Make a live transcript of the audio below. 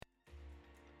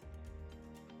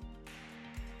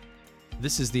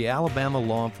This is the Alabama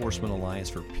Law Enforcement Alliance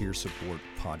for Peer Support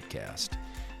podcast.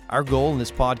 Our goal in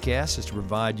this podcast is to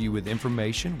provide you with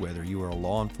information, whether you are a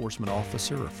law enforcement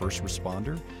officer or first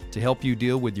responder, to help you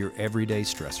deal with your everyday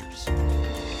stressors.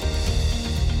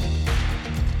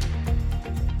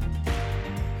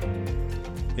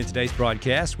 In today's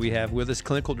broadcast, we have with us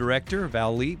Clinical Director of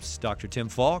ALLEAPS, Dr. Tim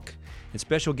Falk, and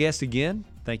special guest again.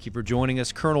 Thank you for joining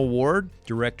us, Colonel Ward,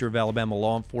 Director of Alabama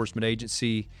Law Enforcement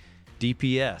Agency,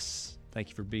 DPS. Thank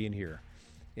you for being here.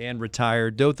 And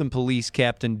retired Dothan Police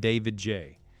Captain David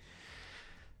J.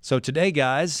 So today,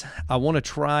 guys, I want to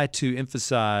try to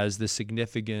emphasize the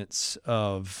significance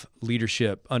of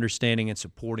leadership, understanding, and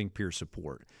supporting peer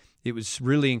support. It was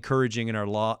really encouraging in our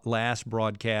last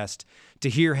broadcast to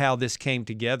hear how this came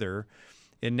together.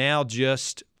 And now,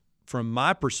 just from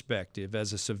my perspective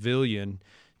as a civilian,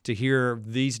 to hear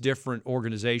these different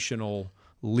organizational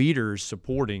leaders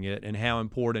supporting it and how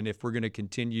important, if we're going to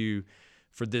continue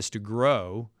for this to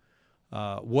grow,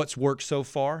 what's worked so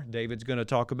far. David's going to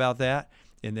talk about that,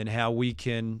 and then how we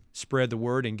can spread the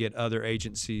word and get other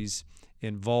agencies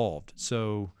involved.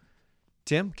 So,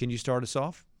 Tim, can you start us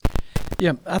off?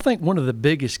 Yeah, I think one of the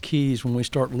biggest keys when we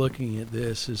start looking at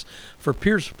this is for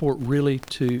peer support really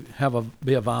to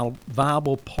be a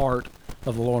viable part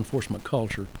of the law enforcement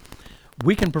culture.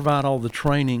 We can provide all the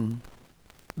training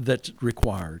that's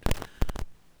required.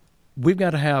 We've got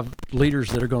to have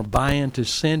leaders that are going to buy into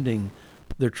sending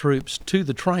their troops to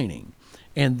the training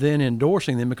and then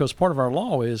endorsing them, because part of our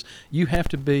law is you have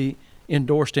to be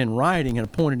endorsed in writing and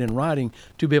appointed in writing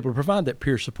to be able to provide that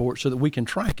peer support so that we can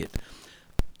track it.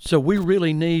 So we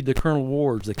really need the Colonel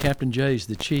Wards, the Captain J's,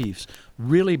 the Chiefs,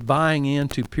 really buying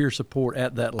into peer support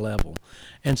at that level.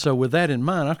 And so with that in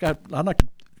mind, I'd like to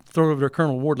throw it over to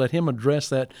Colonel Ward, let him address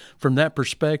that from that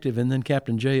perspective, and then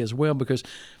Captain J as well, because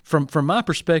from my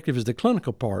perspective as the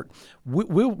clinical part,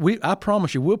 I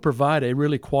promise you we'll provide a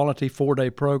really quality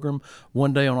 4-day program,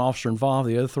 1 day on officer involved,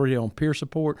 the other 3 days on peer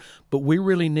support, but we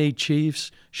really need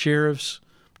chiefs, sheriffs,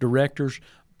 directors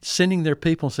sending their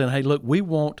people and saying, hey, look, we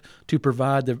want to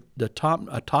provide a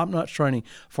top-notch training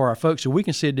for our folks so we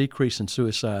can see a decrease in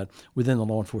suicide within the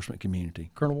law enforcement community.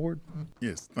 Colonel Ward?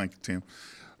 Yes, thank you, Tim.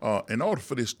 In order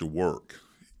for this to work,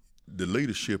 the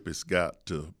leadership has got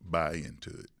to buy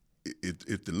into it.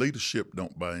 If the leadership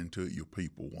don't buy into it, your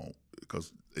people won't,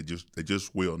 because they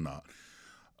just will not.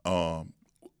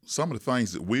 Some of the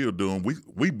things that we're doing,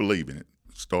 we believe in it.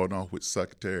 Starting off with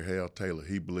Secretary Hal Taylor,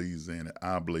 he believes in it.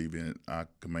 I believe in it. Our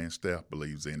command staff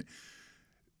believes in it.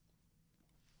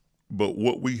 But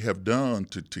what we have done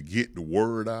to get the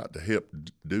word out to help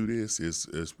do this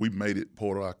is we made it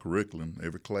part of our curriculum.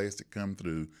 Every class that comes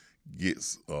through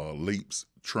gets ALLEAPS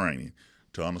training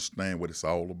to understand what it's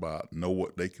all about, know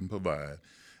what they can provide.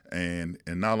 And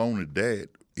not only that,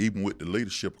 even with the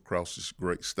leadership across this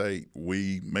great state,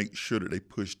 we make sure that they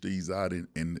push these out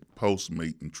in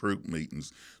post-meeting, troop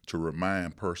meetings to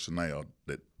remind personnel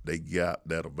that they got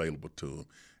that available to them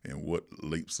and what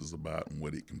ALLEAPS is about and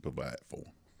what it can provide for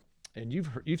them. And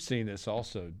you've seen this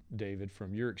also, David,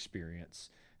 from your experience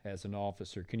as an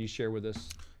officer. Can you share with us?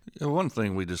 Yeah, one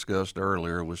thing we discussed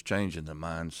earlier was changing the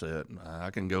mindset.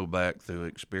 I can go back through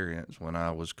experience when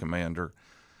I was commander.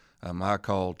 I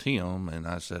called Tim and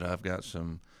I said, I've got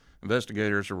some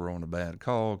investigators who were on a bad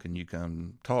call. Can you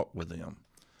come talk with them?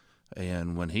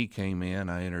 And when he came in,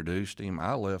 I introduced him.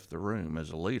 I left the room. As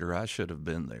a leader, I should have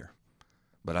been there.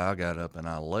 But I got up and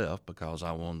I left because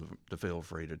I wanted to feel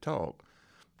free to talk.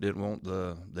 Didn't want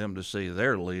them to see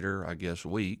their leader, I guess,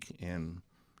 weak and,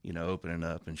 opening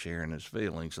up and sharing his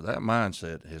feelings. So that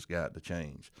mindset has got to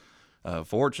change.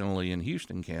 Fortunately, in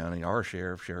Houston County, our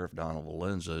Sheriff Donald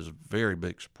Valenza, is a very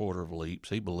big supporter of ALLEAPS.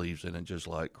 He believes in it just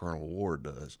like Colonel Ward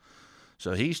does.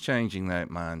 So he's changing that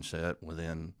mindset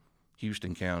within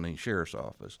Houston County Sheriff's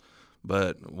Office.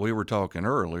 But we were talking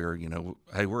earlier,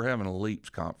 hey, we're having a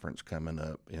ALLEAPS conference coming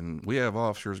up, and we have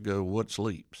officers go, what's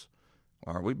ALLEAPS?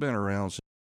 All right, we've been around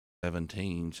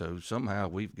 17, so somehow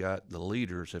the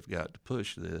leaders have got to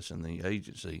push this in the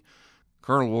agency.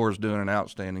 Colonel Ward's doing an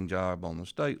outstanding job on the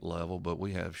state level, but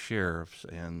we have sheriffs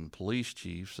and police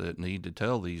chiefs that need to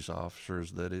tell these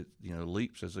officers that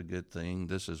ALLEAPS is a good thing,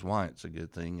 this is why it's a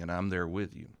good thing, and I'm there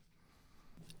with you.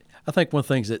 I think one of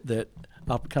the things that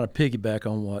I'll kind of piggyback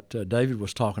on what David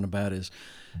was talking about is,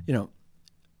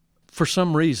 for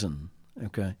some reason,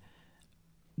 okay,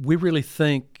 we really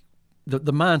think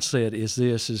the mindset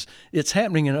is it's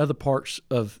happening in other parts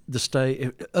of the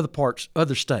state,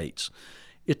 other states.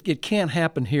 It can't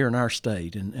happen here in our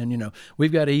state, and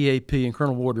we've got EAP, and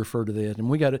Colonel Ward referred to that, and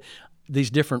we got these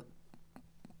different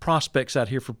prospects out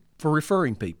here for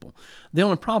referring people. The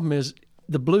only problem is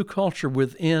the blue culture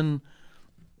within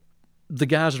the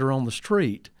guys that are on the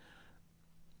street,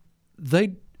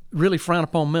 they really frown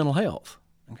upon mental health.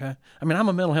 Okay, I mean, I'm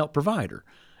a mental health provider,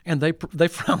 and they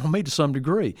frown on me to some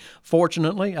degree.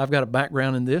 Fortunately, I've got a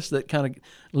background in this that kind of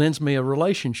lends me a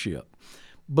relationship.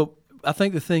 But I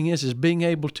think the thing is being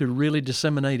able to really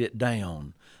disseminate it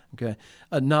down. Okay,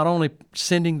 not only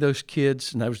sending those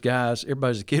kids and those guys,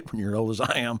 everybody's a kid when you're old as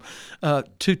I am,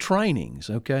 to trainings.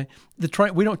 Okay,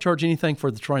 we don't charge anything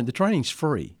for the training. The training's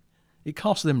free. It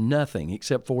costs them nothing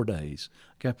except 4 days.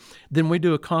 Okay, then we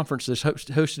do a conference that's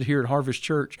hosted here at Harvest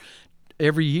Church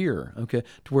every year, okay,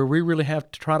 to where we really have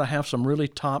to try to have some really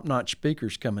top-notch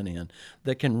speakers coming in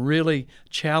that can really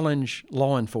challenge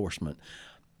law enforcement.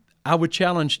 I would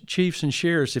challenge chiefs and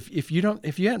sheriffs, if you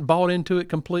hadn't bought into it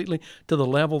completely to the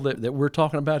level that we're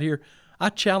talking about here, I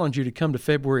challenge you to come to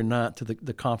February 9th to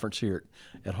the conference here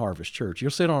at Harvest Church. You'll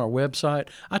see it on our website.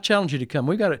 I challenge you to come.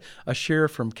 We've got a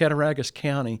sheriff from Cattaraugus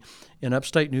County in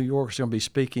upstate New York who's going to be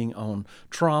speaking on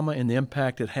trauma and the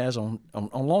impact it has on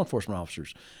law enforcement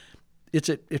officers. It's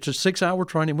a 6-hour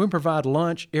training. We provide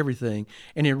lunch, everything,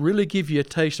 and it really gives you a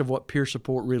taste of what peer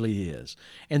support really is.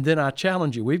 And then I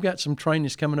challenge you. We've got some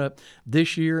trainings coming up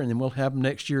this year, and then we'll have them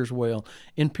next year as well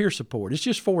in peer support. It's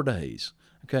just 4 days.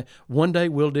 Okay, 1 day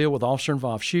we'll deal with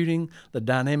officer-involved shooting, the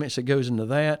dynamics that goes into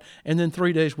that, and then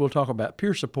 3 days we'll talk about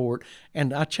peer support.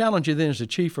 And I challenge you then as a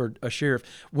chief or a sheriff,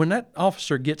 when that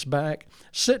officer gets back,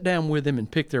 sit down with them and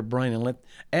pick their brain and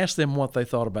ask them what they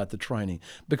thought about the training,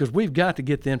 because we've got to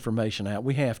get the information out.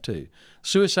 We have to.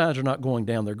 Suicides are not going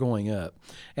down, they're going up.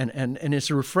 And it's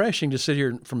refreshing to sit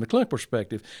here from the clinical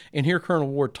perspective and hear Colonel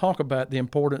Ward talk about the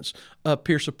importance of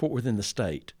peer support within the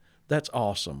state. That's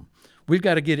awesome. We've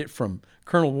got to get it from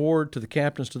Colonel Ward to the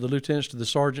captains, to the lieutenants, to the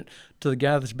sergeant, to the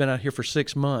guy that's been out here for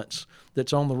 6 months,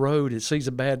 that's on the road, that sees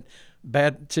a bad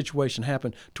situation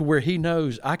happen, to where he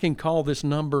knows I can call this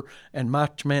number and my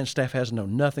command staff has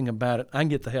known nothing about it. I can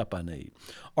get the help I need.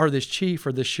 Or this chief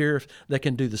or this sheriff that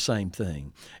can do the same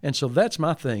thing. And so that's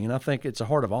my thing, and I think it's the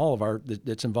heart of all of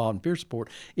that's involved in peer support,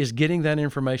 is getting that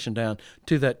information down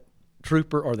to that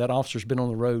trooper or that officer's been on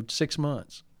the road 6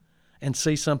 months and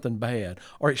see something bad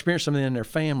or experience something in their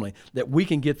family, that we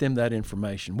can get them that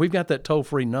information. We've got that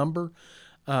toll-free number,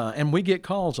 and we get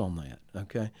calls on that,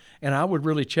 okay? And I would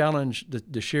really challenge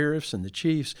the sheriffs and the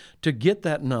chiefs to get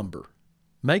that number.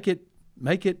 Make it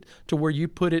to where you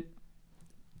put it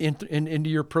into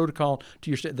your protocol,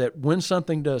 to your that when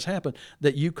something does happen,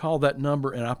 that you call that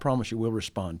number, and I promise you we'll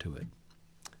respond to it.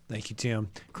 Thank you,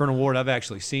 Tim. Colonel Ward, I've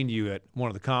actually seen you at one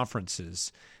of the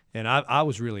conferences, and I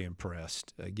was really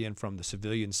impressed, again, from the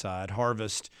civilian side.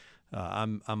 Harvest,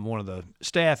 I'm one of the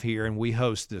staff here, and we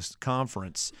host this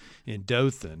conference in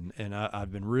Dothan, and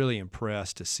I've been really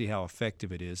impressed to see how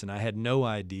effective it is. And I had no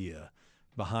idea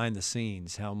behind the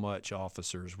scenes how much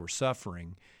officers were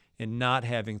suffering and not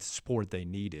having the support they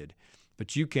needed.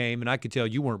 But you came, and I could tell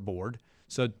you weren't bored.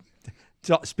 So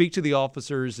speak to the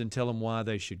officers and tell them why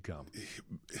they should come.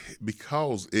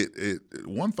 Because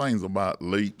one thing's about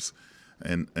LEAPS,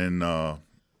 and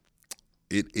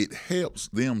it helps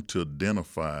them to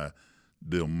identify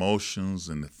the emotions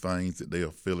and the things that they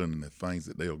are feeling and the things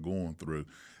that they are going through.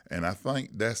 And I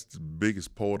think that's the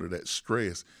biggest part of that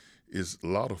stress, is a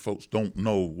lot of folks don't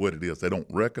know what it is. They don't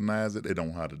recognize it. They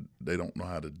don't know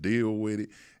how to deal with it.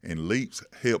 And LEAPS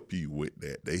help you with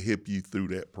that. They help you through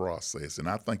that process. And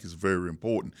I think it's very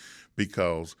important,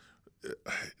 because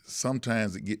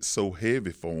sometimes it gets so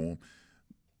heavy for them,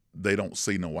 they don't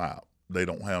see no out. They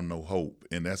don't have no hope.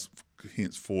 And that's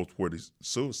henceforth where these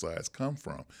suicides come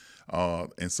from.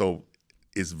 And so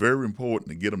it's very important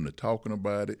to get them to talking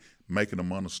about it, making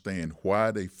them understand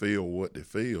why they feel what they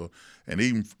feel. And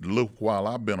even the little while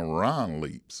I've been around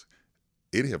LEAPS,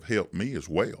 it have helped me as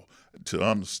well to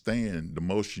understand the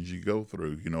emotions you go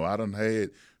through. You know, I done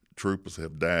had troopers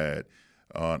have died.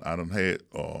 I done had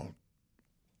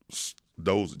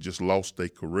those that just lost their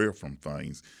career from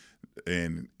things.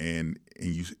 And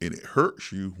it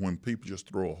hurts you when people just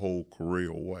throw a whole career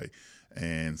away.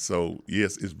 And so,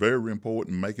 yes, it's very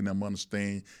important making them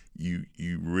understand you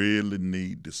really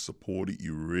need to support it.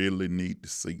 You really need to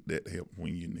seek that help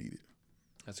when you need it.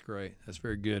 That's great. That's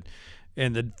very good.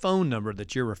 And the phone number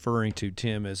that you're referring to,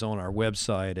 Tim, is on our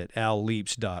website at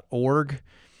alleaps.org.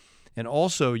 And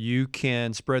also, you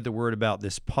can spread the word about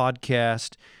this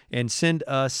podcast and send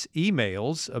us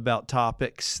emails about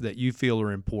topics that you feel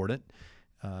are important.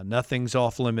 Nothing's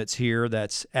off limits here.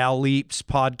 That's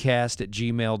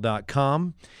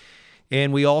alleapspodcast@gmail.com.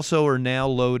 And we also are now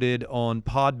loaded on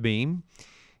Podbean.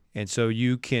 And so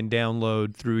you can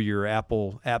download through your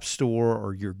Apple App Store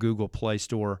or your Google Play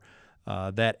Store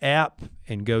that app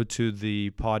and go to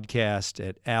the podcast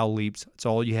at ALLEAPS. It's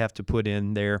all you have to put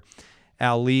in there.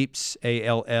 ALLEAPS,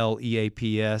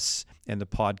 ALLEAPS, and the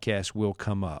podcast will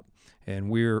come up.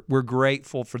 And we're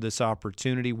grateful for this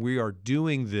opportunity. We are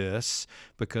doing this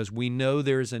because we know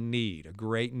there's a need, a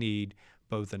great need,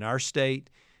 both in our state,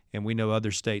 and we know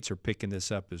other states are picking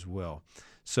this up as well.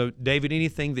 So, David,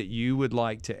 anything that you would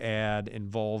like to add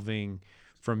involving,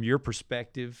 from your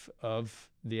perspective, of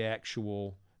the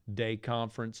actual day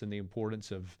conference and the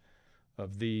importance of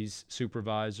these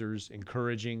supervisors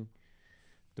encouraging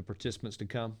the participants to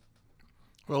come?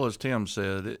 Well, as Tim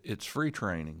said, it's free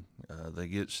training. They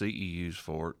get CEUs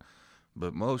for it.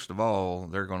 But most of all,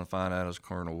 they're going to find out, as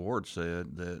Colonel Ward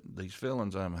said, that these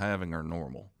feelings I'm having are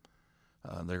normal.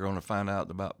 They're going to find out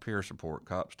about peer support,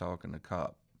 cops talking to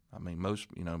cop. I mean, most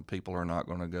people are not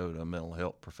going to go to a mental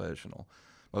health professional.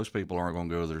 Most people aren't going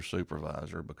to go to their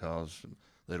supervisor because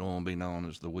they don't want to be known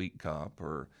as the weak cop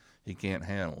or he can't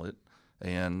handle it.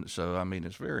 And so, I mean,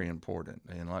 it's very important.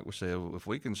 And like we said, if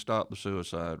we can stop the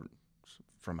suicide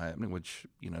from happening, which,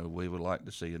 we would like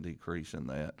to see a decrease in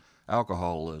that,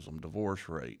 alcoholism, divorce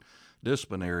rate,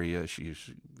 disciplinary issues,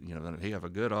 if you have a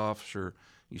good officer,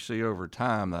 you see over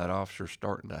time that officer's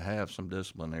starting to have some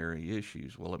disciplinary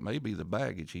issues. Well, it may be the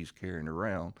baggage he's carrying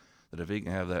around, that if he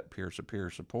can have that peer-to-peer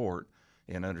support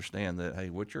and understand that, hey,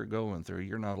 what you're going through,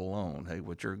 you're not alone. Hey,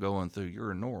 what you're going through,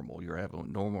 you're normal. You're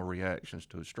having normal reactions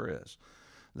to stress.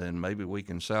 Then maybe we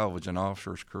can salvage an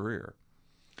officer's career.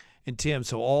 And Tim,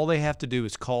 so all they have to do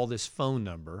is call this phone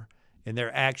number, and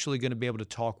they're actually going to be able to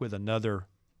talk with another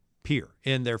peer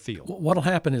in their field. What'll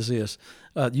happen is this: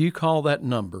 you call that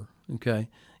number, okay?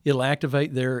 It'll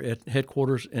activate there at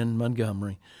headquarters in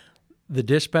Montgomery. The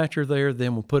dispatcher there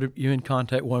then will put you in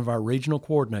contact with one of our regional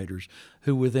coordinators,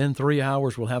 who within 3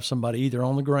 hours will have somebody either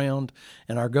on the ground,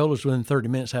 and our goal is within 30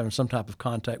 minutes having some type of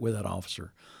contact with that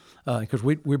officer. Because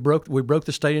we broke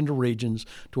the state into regions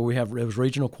to where we have those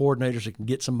regional coordinators that can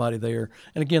get somebody there.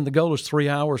 And again, the goal is 3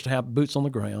 hours to have boots on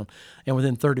the ground, and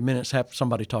within 30 minutes have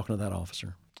somebody talking to that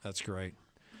officer. That's great.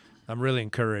 I'm really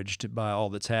encouraged by all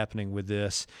that's happening with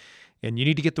this. And you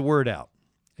need to get the word out.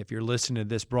 If you're listening to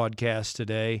this broadcast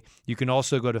today, you can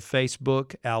also go to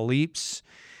Facebook, ALLEAPS,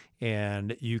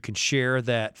 and you can share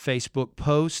that Facebook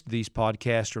post. These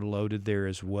podcasts are loaded there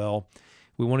as well.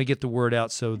 We want to get the word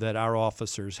out so that our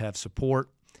officers have support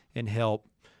and help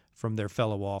from their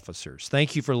fellow officers.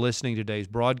 Thank you for listening to today's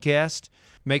broadcast.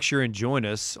 Make sure and join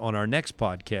us on our next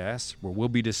podcast, where we'll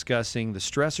be discussing the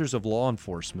stressors of law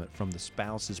enforcement from the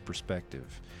spouse's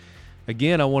perspective.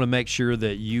 Again, I want to make sure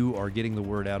that you are getting the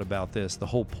word out about this. The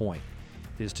whole point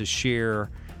is to share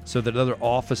so that other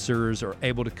officers are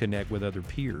able to connect with other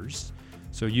peers.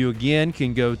 So you, again,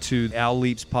 can go to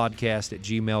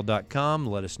alleapspodcast@gmail.com.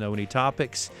 Let us know any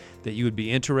topics that you would be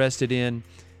interested in.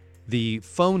 The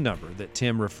phone number that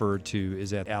Tim referred to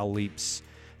is at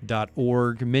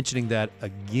alleaps.org. Mentioning that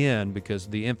again because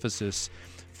the emphasis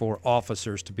for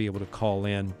officers to be able to call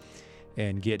in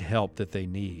and get help that they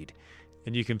need.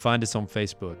 And you can find us on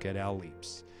Facebook at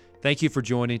ALLEAPS. Thank you for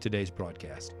joining today's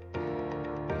broadcast.